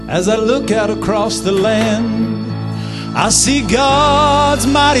As I look out across the land, I see God's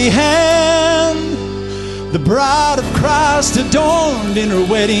mighty hand, the bride of Christ adorned in her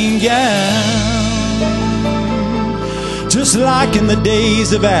wedding gown. Just like in the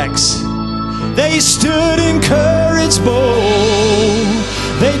days of Acts, they stood in courage bold.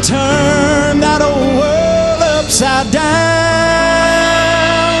 They turned that old world upside down.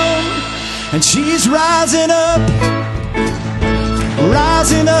 And she's rising up,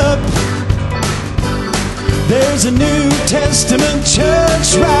 rising up. There's a New Testament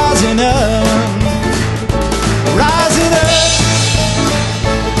church rising up, rising up,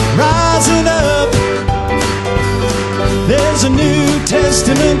 rising up. There's a New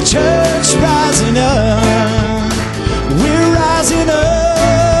Testament church rising up. We're rising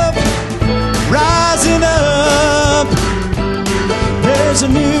up, rising up. There's a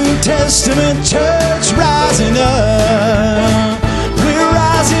New Testament church rising up. We're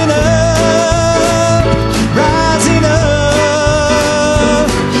rising up, rising up.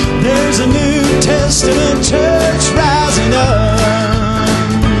 There's a New Testament church rising up.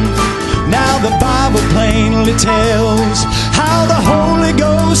 Now the Bible plainly tells how the Holy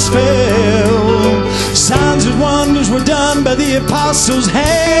Ghost fell. Signs and wonders were done by the apostles' hands.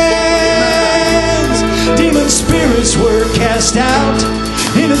 Demon spirits were cast out.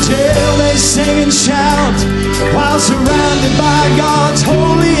 In a jail they sing and shout, while surrounded by God's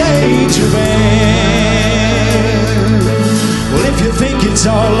holy angel band. Well, if you think it's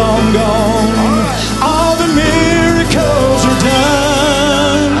all long gone, all the miracles are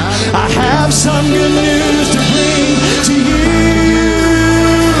done. I have some good news to bring to you.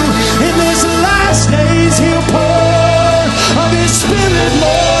 In this last days He'll pour of His Spirit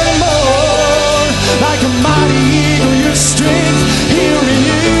more and more. Like a mighty eagle, your strength He'll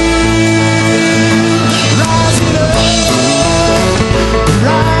renew. Rising up,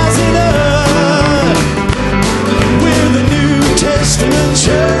 rising up. We're the New Testament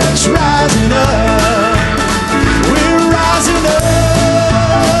church rising up. We're rising up,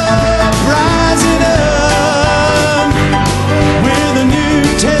 rising up. We're the New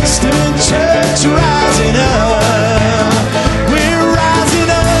Testament church rising up. We're rising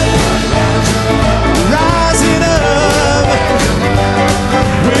up, rising up.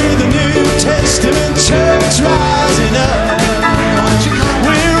 We're the New Testament church rising up.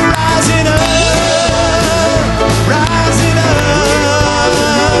 We're rising up, rising up.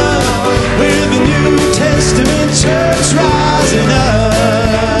 We're the New Testament church rising up.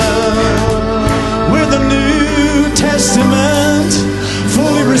 We're the New Testament,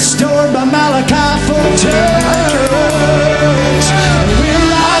 fully restored by Malachi 4:10.